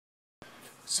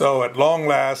So at long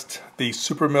last, the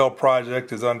super mill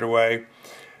project is underway.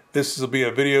 This will be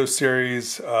a video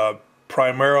series.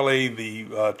 Primarily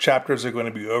the chapters are going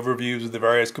to be overviews of the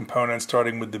various components,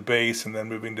 starting with the base and then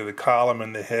moving to the column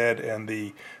and the head and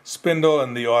the spindle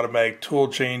and the automatic tool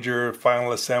changer,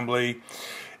 final assembly.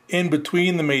 In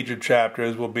between the major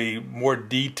chapters will be more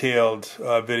detailed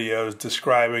videos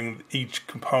describing each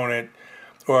component,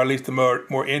 or at least the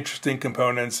more interesting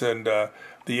components and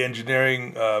the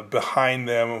engineering behind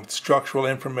them, structural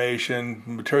information,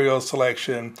 material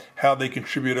selection, how they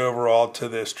contribute overall to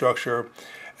the structure,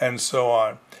 and so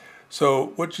on.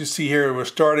 So what you see here, we're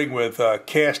starting with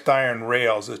cast iron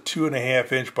rails, a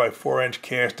 2.5 inch by 4 inch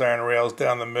cast iron rails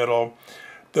down the middle.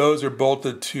 Those are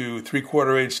bolted to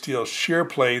 3/4 inch steel shear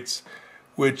plates,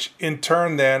 which in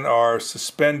turn then are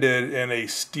suspended in a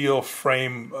steel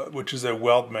frame, which is a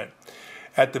weldment.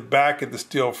 At the back of the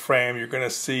steel frame, you're going to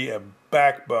see a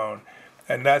backbone,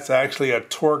 and that's actually a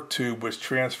torque tube which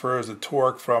transfers the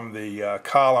torque from the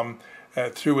column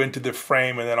through into the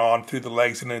frame and then on through the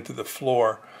legs and into the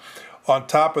floor. On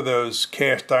top of those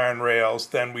cast iron rails,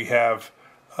 then we have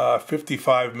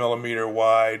 55mm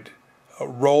wide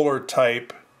roller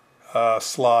type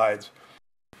slides.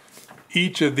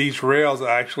 Each of these rails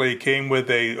actually came with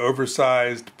a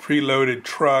oversized preloaded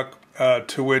truck,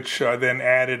 to which I then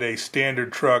added a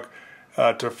standard truck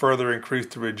to further increase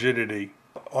the rigidity.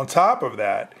 On top of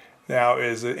that now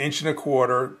is an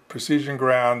 1.25 inch precision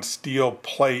ground steel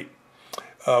plate,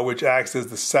 which acts as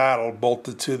the saddle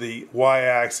bolted to the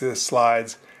y-axis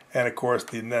slides and of course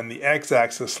then the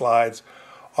x-axis slides.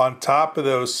 On top of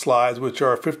those slides, which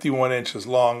are 51 inches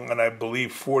long and I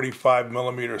believe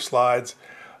 45mm slides,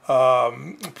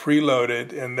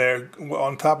 preloaded, and there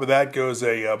on top of that goes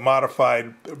a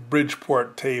modified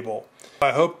Bridgeport table.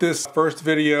 I hope this first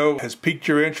video has piqued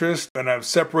your interest, and I'm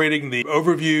separating the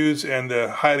overviews and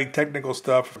the highly technical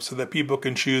stuff so that people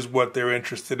can choose what they're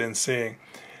interested in seeing.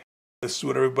 This is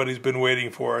what everybody's been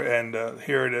waiting for, and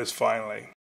here it is finally.